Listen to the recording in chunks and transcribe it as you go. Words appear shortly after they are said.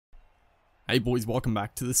Hey boys, welcome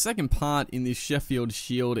back to the second part in this Sheffield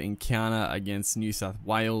Shield encounter against New South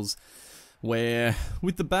Wales, where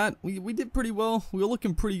with the bat, we did pretty well. We were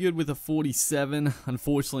looking pretty good with a 47.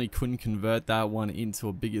 Unfortunately, couldn't convert that one into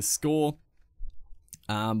a bigger score.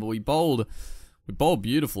 But we bowled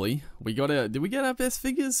beautifully. Did we get our best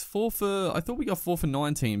figures? I thought we got 4 for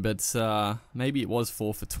 19, but maybe it was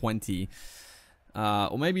 4 for 20.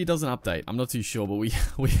 Or maybe it doesn't update. I'm not too sure, but we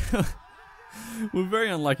we're very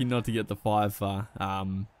unlucky not to get the 5 for.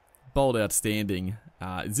 Bowled outstanding.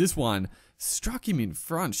 Is this one? Struck him in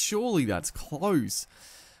front. Surely that's close.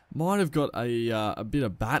 Might have got a bit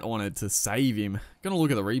of bat on it to save him. Gonna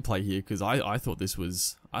look at the replay here because I thought this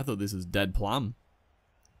was dead plumb.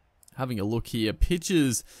 Having a look here,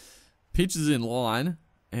 pitches in line.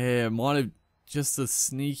 Yeah, might have just a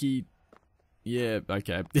sneaky. Yeah,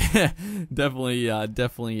 okay. definitely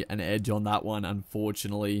an edge on that one.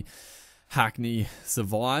 Unfortunately, Hackney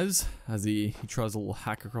survives as he tries a little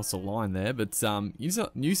hack across the line there. But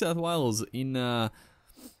New South Wales in an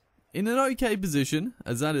okay position,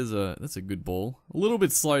 as that's a good ball. A little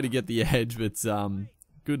bit slow to get the edge, but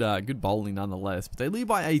good bowling nonetheless. But they lead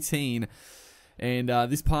by 18. And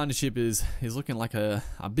this partnership is looking like a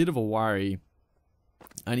bit of a worry.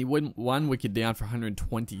 And he went 1 wicket down for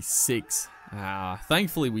 126.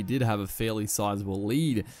 Thankfully, we did have a fairly sizable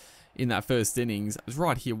lead in that first innings. It's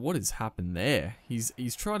right here. What has happened there? He's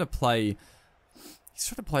trying to play. He's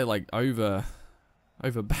trying to play like over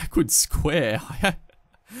backward square.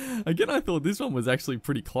 Again, I thought this one was actually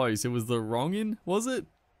pretty close. It was the wrong in, was it?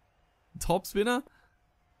 Top spinner.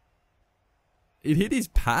 It hit his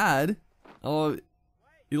pad. Oh,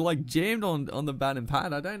 it like jammed on the bat and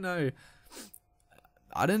pad. I don't know.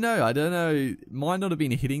 It might not have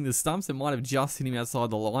been hitting the stumps. It might have just hit him outside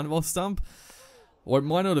the line of off stump. Or it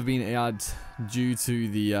might not have been out due to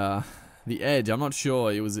the edge. I'm not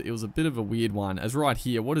sure. It was a bit of a weird one. As right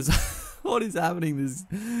here, what is happening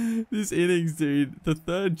this innings, dude? The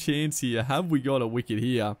third chance here. Have we got a wicket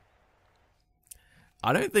here?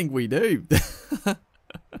 I don't think we do.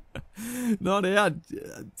 Not out.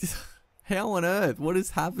 How on earth? What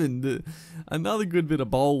has happened? Another good bit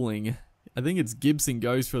of bowling. I think it's Gibson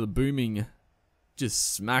goes for the booming,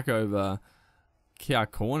 just smack over cow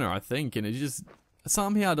corner, I think, and it just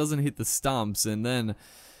somehow doesn't hit the stumps. And then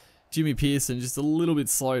Jimmy Pearson just a little bit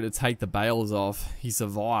slow to take the bails off. He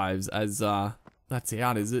survives as that's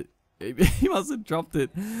out, is it? He must have dropped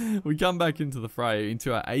it. We come back into the fray,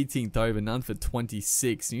 into our 18th over, none for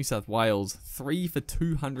 26. New South Wales 3 for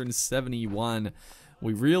 271.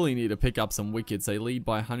 We really need to pick up some wickets. They lead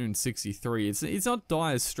by 163. It's not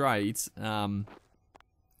dire straits, but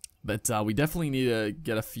we definitely need to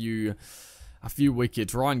get a few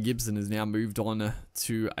wickets. Ryan Gibson has now moved on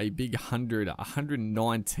to a big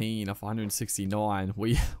 119 off 169.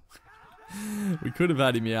 We could have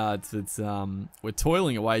had him out, but we're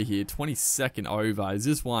toiling away here. 22nd over. Is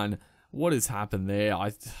this one? What has happened there?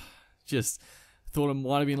 I just thought it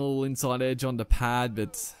might have been a little inside edge on the pad,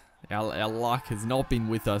 but our luck has not been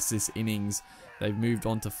with us this innings. They've moved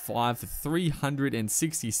on to 5 for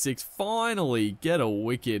 366. Finally get a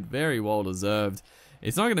wicket. Very well deserved.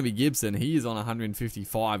 It's not going to be Gibson. He is on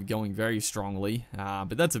 155, going very strongly.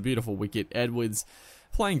 But that's a beautiful wicket. Edwards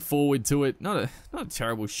playing forward to it. Not a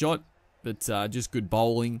terrible shot, but just good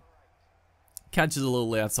bowling. Catches a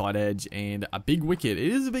little outside edge and a big wicket.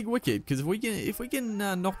 It is a big wicket because if we can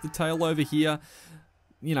knock the tail over here,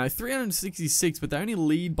 you know, 366, but they only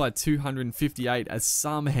lead by 258 as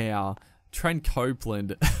somehow Trent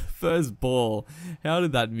Copeland, first ball. How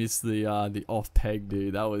did that miss the off peg,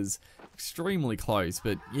 dude? That was extremely close.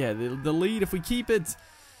 But yeah, the lead, if we keep it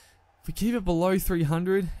below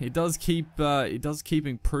 300, it does keep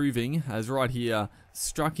improving. As right here,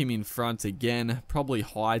 struck him in front again. Probably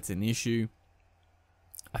height's an issue.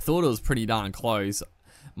 I thought it was pretty darn close.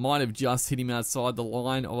 Might have just hit him outside the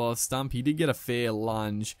line of our stump. He did get a fair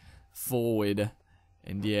lunge forward.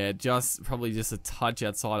 And yeah, probably just a touch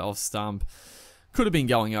outside off stump. Could have been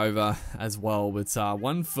going over as well. But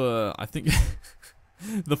one for, I think,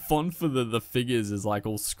 the font for the figures is like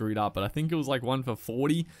all screwed up. But I think it was like 1 for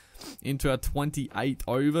 40 into our 28th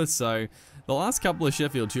over. So the last couple of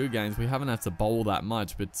Sheffield Shield games, we haven't had to bowl that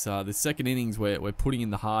much. But the second innings, we're putting in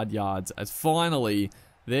the hard yards. As finally,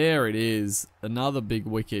 there it is, another big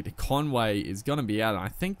wicket. Conway is going to be out, and I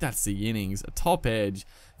think that's the innings. A top edge.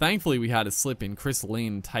 Thankfully, we had a slip in. Chris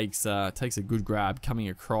Lynn takes a good grab coming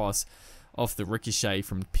across off the ricochet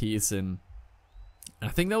from Pearson.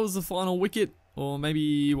 And I think that was the final wicket, or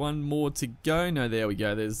maybe one more to go. No, there we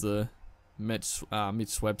go. There's the Mitch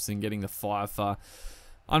Swepson getting the 5 for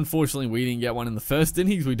Unfortunately, we didn't get one in the first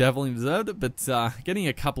innings. We definitely deserved it, but getting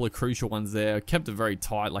a couple of crucial ones there. Kept it very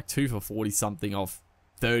tight, like 2 for 40 something off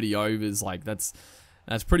 30 overs. Like that's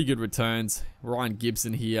pretty good returns. Ryan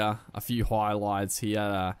Gibson here, a few highlights. He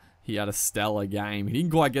had a stellar game. He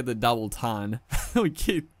didn't quite get the double ton. We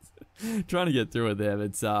keep trying to get through it there, but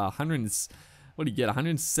it's 100. What do you get?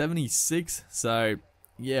 176. So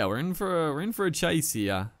yeah, we're in for a chase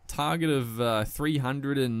here. Target of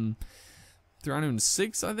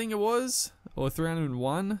 306, I think it was, or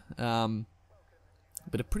 301.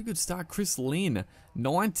 But a pretty good start. Chris Lynn,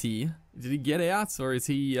 90. Did he get out, or is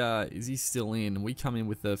he still in? We come in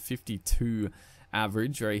with a 52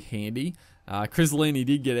 average, very handy. Chris Lynn, he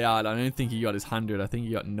did get out. I don't think he got his 100. I think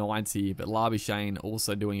he got 90. But Labuschagne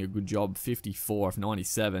also doing a good job, 54 of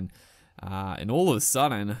 97. And all of a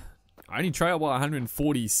sudden, only trail by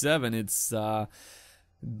 147. It's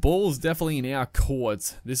ball's definitely in our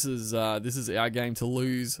court. This is our game to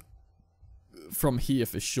lose from here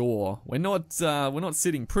for sure. We're not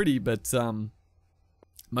sitting pretty, but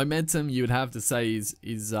momentum, you would have to say,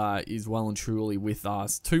 is well and truly with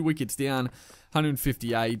us. 2 wickets down,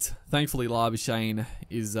 158. Thankfully, Labuschagne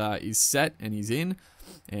is set and he's in,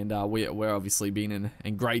 and we're obviously been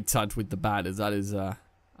in great touch with the bat, as that is a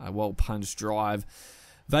well punched drive.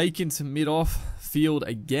 Vacant mid-off field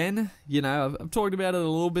again. You know, I've talked about it a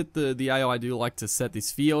little bit. The AI do like to set this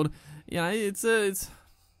field. You know, it's a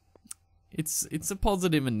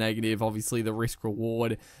positive and negative. Obviously, the risk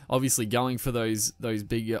reward. Obviously, going for those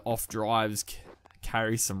bigger off drives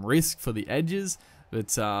carries some risk for the edges.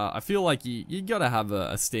 But I feel like you gotta have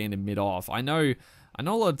a standard mid-off. I know a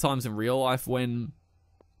lot of times in real life when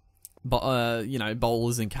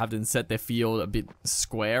bowlers and captains set their field a bit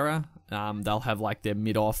squarer. They'll have like their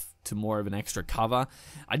mid off to more of an extra cover.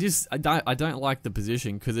 I don't like the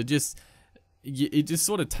position because it just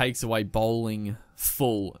sort of takes away bowling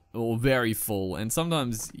full or very full. And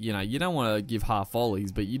sometimes you don't want to give half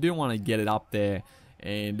volleys, but you do want to get it up there.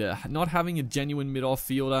 And not having a genuine mid off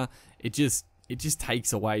fielder, it just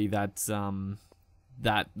takes away that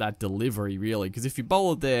delivery really. Because if you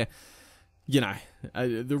bowl it there,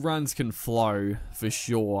 the runs can flow for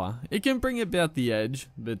sure. It can bring about the edge,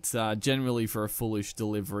 but generally for a foolish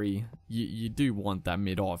delivery, you do want that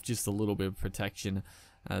mid-off, just a little bit of protection,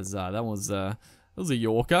 as that was a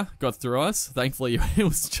Yorker, got through us. Thankfully, it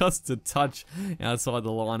was just a touch outside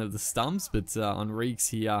the line of the stumps, but on Reeks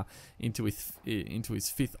here into his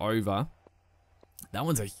 5th over. That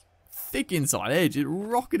one's a thick inside edge. It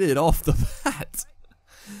rocketed off the bat.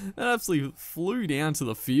 That absolutely flew down to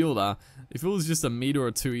the fielder. If it was just a meter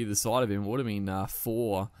or two either side of him, it would have been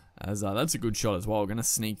 4. As that's a good shot as well. We're going to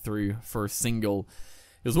sneak through for a single.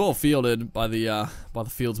 It was well fielded by the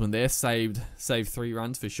fieldsman there. Saved 3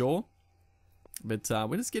 runs for sure. But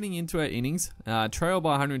we're just getting into our innings. Trail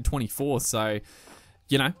by 124. So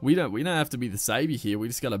we don't have to be the saviour here. We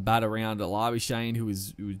just got to bat around at Labuschagne, who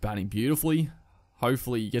was batting beautifully.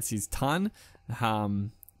 Hopefully he gets his ton.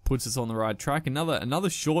 Puts us on the right track. Another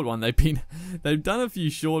short one. They've done a few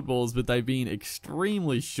short balls, but they've been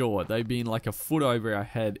extremely short. They've been like a foot over our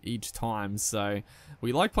head each time. So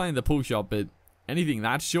we like playing the pull shot, but anything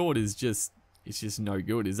that short is just no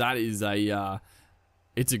good. It's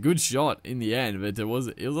a good shot in the end, but it was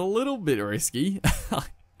a little bit risky.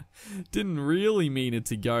 Didn't really mean it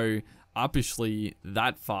to go uppishly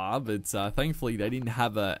that far, but thankfully they didn't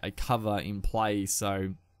have a cover in play,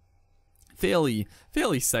 so fairly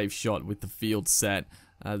safe shot with the field set,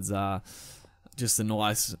 as just a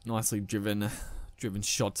nicely driven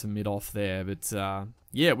shot to mid off there. But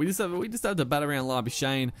yeah, we just have to bat around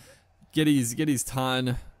Labuschagne, get his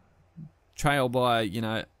ton, trail by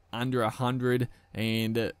under 100,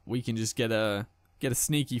 and we can just get a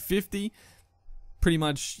sneaky 50. Pretty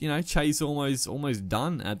much, chase almost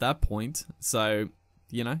done at that point. So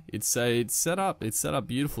it's set up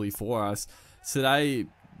beautifully for us today.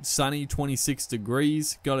 Sunny, 26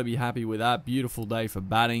 degrees. Got to be happy with that. Beautiful day for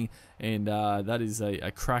batting, and that is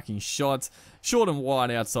a cracking shot. Short and wide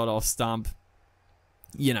outside off stump.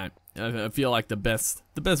 I feel like the best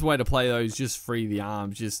way to play those, just free the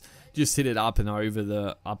arms, just hit it up and over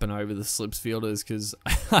the slips fielders, because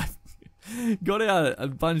I've got out a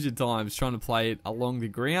bunch of times trying to play it along the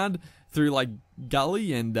ground through like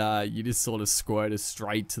gully, and you just sort of squirt it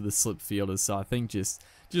straight to the slip fielders. So I think just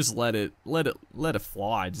let it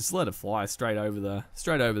fly. Just let it fly straight over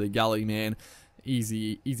the gully, man.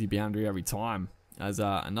 Easy boundary every time. As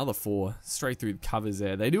another 4 straight through the covers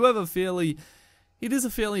there. They do have it is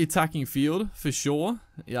a fairly attacking field for sure.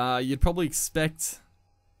 You'd probably expect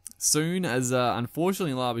soon, as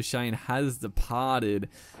unfortunately Labuschagne has departed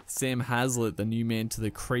Sam Hazlitt, the new man to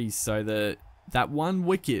the crease. So the that one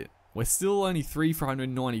wicket, we're still only 3 for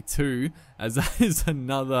 192, as that is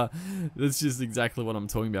another, that's just exactly what I'm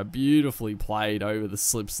talking about. Beautifully played over the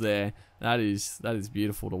slips there. That is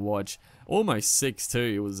beautiful to watch. Almost 6 too.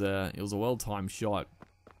 It was a well-timed shot.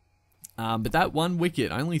 But that one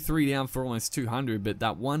wicket, only 3 down for almost 200, but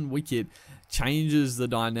that one wicket changes the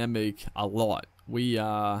dynamic a lot.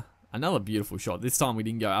 Another beautiful shot. This time we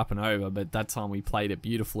didn't go up and over, but that time we played it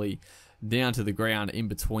beautifully down to the ground in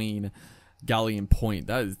between gully and point.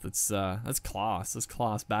 That's class. That's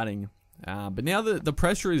class batting. But now the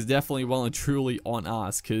pressure is definitely well and truly on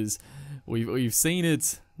us, because we've seen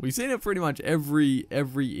it. We've seen it pretty much every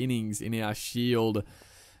innings in our Shield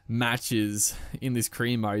matches in this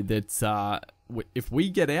cream mode, that if we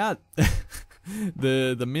get out,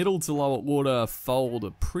 the middle to lower order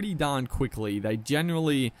fold pretty darn quickly. They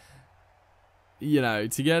generally, to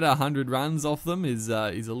get 100 runs off them is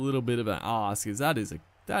a little bit of an ask, because that is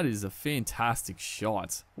a fantastic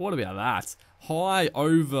shot. What about that? High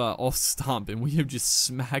over off stump, and we have just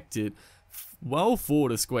smacked it well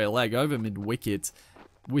forward a square leg over mid wicket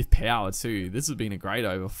with power too. This has been a great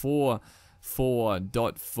over.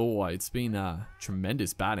 4.4. It's been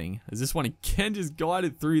tremendous batting, as this one again just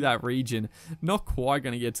guided through that region. Not quite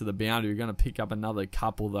going to get to the boundary. We're going to pick up another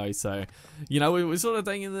couple though, so we're sort of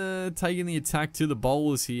taking the attack to the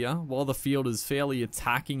bowlers here, while the field is fairly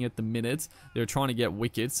attacking at the minute. They're trying to get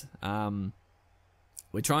wickets.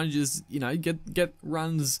 We're trying to just get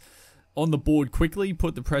runs on the board quickly,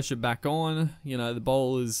 put the pressure back on. The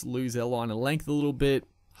bowlers lose their line of length a little bit.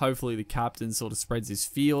 Hopefully the captain sort of spreads his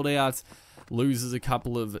field out, loses a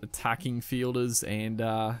couple of attacking fielders, and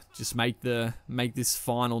just make this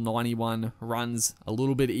final 91 runs a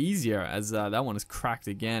little bit easier, as that one is cracked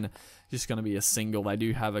again. Just going to be a single. They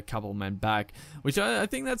do have a couple men back, which I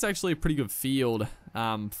think that's actually a pretty good field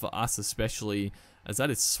for us, especially as that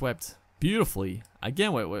is swept beautifully.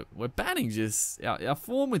 Again, we're batting just, our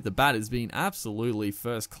form with the bat has been absolutely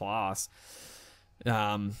first class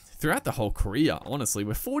throughout the whole career. Honestly,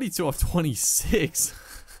 we're 42 off 26.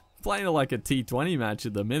 Playing like a T20 match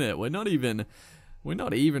at the minute. We're not even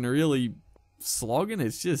really slogging.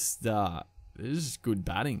 It's just good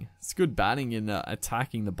batting. It's good batting in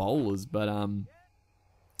attacking the bowlers. But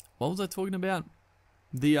what was I talking about?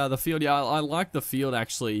 The field. Yeah, I like the field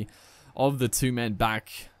actually of the 2 men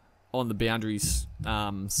back on the boundaries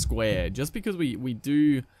square, just because we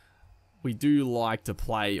do like to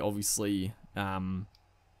play, obviously.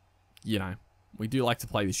 We do like to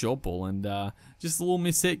play the short ball, and just a little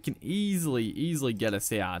mishit can easily get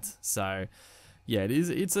us out. So yeah,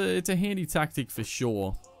 it's a handy tactic for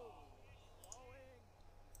sure.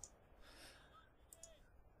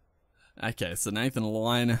 Okay, so Nathan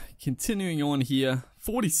Lyon continuing on here,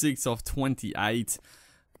 46 off 28.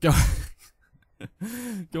 Going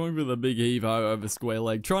for the big heave-ho over square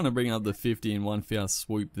leg, trying to bring up the 50 in one foul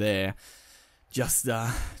swoop there. Just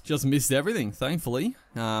missed everything, thankfully.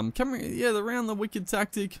 The round the wicket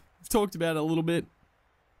tactic, we've talked about it a little bit.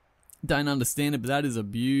 Don't understand it, but that is a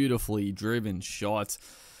beautifully driven shot.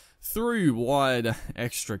 Through wide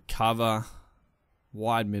extra cover,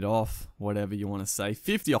 wide mid off, whatever you want to say.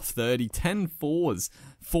 50 off 30, 10 fours,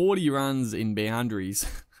 40 runs in boundaries.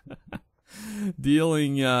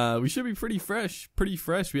 Dealing, we should be pretty fresh.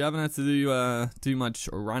 We haven't had to do much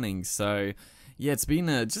running, so yeah, it's been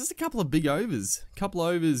just a couple of big overs. A couple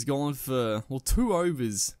of overs gone for, 2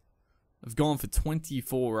 overs have gone for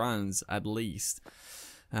 24 runs at least.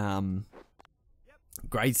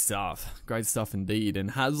 Great stuff indeed. And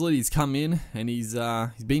Hazlitt, he's come in and he's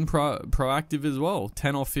been proactive as well.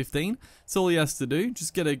 10 off 15. That's all he has to do.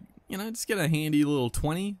 Just get a handy little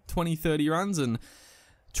 30 runs and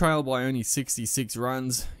trail by only 66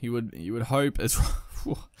 runs. You would hope as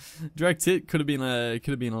direct hit could have been a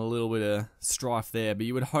little bit of strife there, but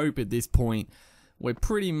you would hope at this point we're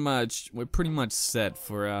pretty much set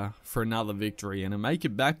for another victory and to make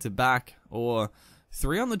it back to back or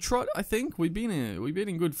 3 on the trot. I think we've been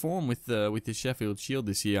in good form with the Sheffield Shield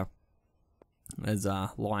this year. As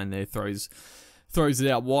Lyon there throws it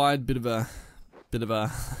out wide, bit of a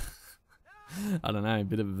I don't know, a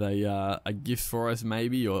bit of a gift for us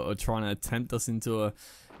maybe, or trying to tempt us into a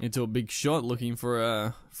big shot, looking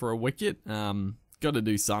for a wicket. Got to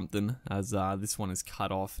do something, as this one is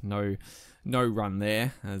cut off. No run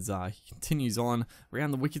there, as he continues on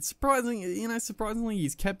around the wicket. Surprisingly,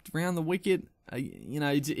 he's kept around the wicket.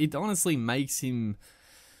 It honestly makes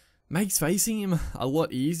facing him a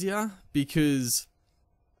lot easier, because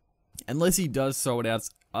unless he does throw it up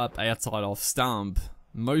outside off stump,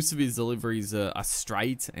 most of his deliveries are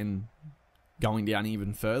straight and going down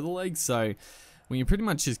even further legs. So when you pretty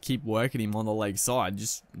much just keep working him on the leg side,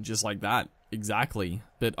 just like that, exactly.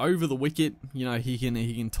 But over the wicket, you know, he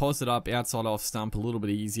can toss it up outside off stump a little bit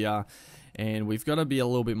easier. And we've got to be a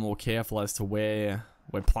little bit more careful as to where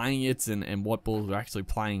we're playing it and what balls we're actually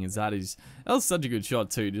playing. That was such a good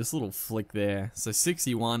shot too. Just a little flick there. So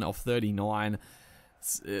 61 off 39.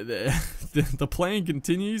 The plan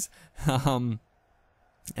continues.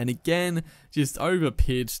 And again, just over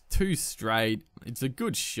pitch, too straight. It's a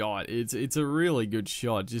good shot. It's a really good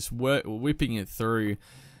shot. Just whipping it through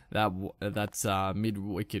that's mid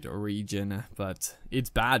wicket region. But it's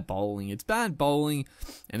bad bowling. It's bad bowling,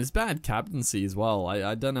 and it's bad captaincy as well.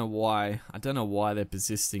 I don't know why. I don't know why they're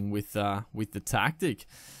persisting with the tactic.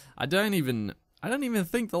 I don't even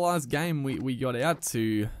think the last game we got out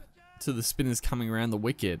to the spinners coming around the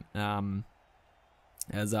wicket.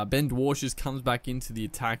 As Ben Dwarshuis comes back into the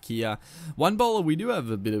attack here. One bowler we do have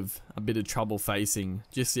a bit of trouble facing,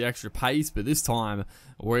 just the extra pace, but this time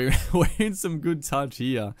we're in some good touch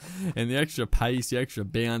here. And the extra pace, the extra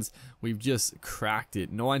bounce, we've just cracked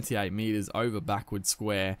it. 98 meters over backward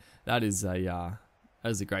square. That is a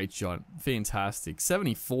great shot. Fantastic.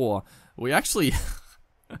 74. We're actually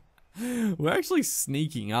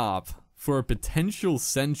sneaking up for a potential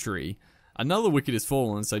century. Another wicket has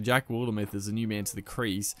fallen, so Jack Wildermuth is a new man to the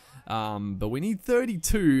crease. But we need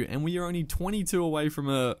 32, and we are only 22 away from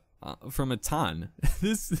a ton.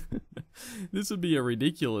 This would be a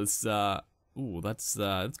ridiculous. Ooh, that's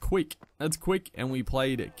quick. That's quick, and we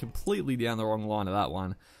played it completely down the wrong line of that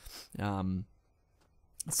one.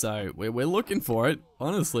 So we're looking for it.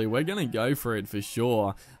 Honestly, we're gonna go for it for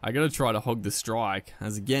sure. I gotta try to hog the strike.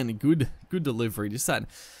 As again, a good delivery. Just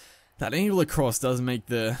that angle across does make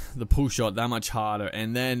the pull shot that much harder,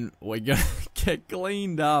 and then we're gonna get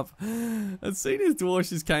cleaned up. As soon as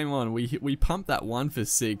Dwarshuis came on, we pumped that 1 for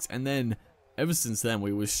 6, and then ever since then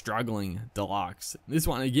we were struggling deluxe. This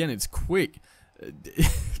one again, it's quick.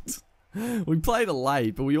 We played it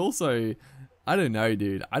late, but we also, I don't know,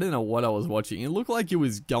 dude. I don't know what I was watching. It looked like it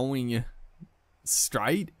was going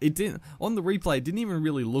straight. It didn't on the replay. It didn't even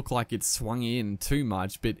really look like it swung in too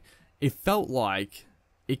much, but it felt like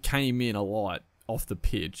it came in a lot off the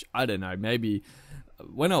pitch. I don't know, maybe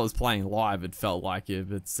when I was playing live it felt like it.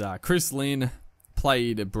 But Chris Lynn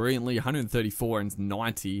played brilliantly, 134 and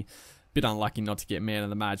 90. Bit unlucky not to get man of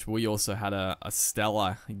the match, but we also had a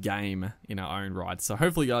stellar game in our own right. So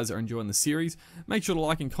hopefully you guys are enjoying the series. Make sure to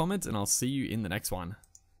like and comment, and I'll see you in the next one.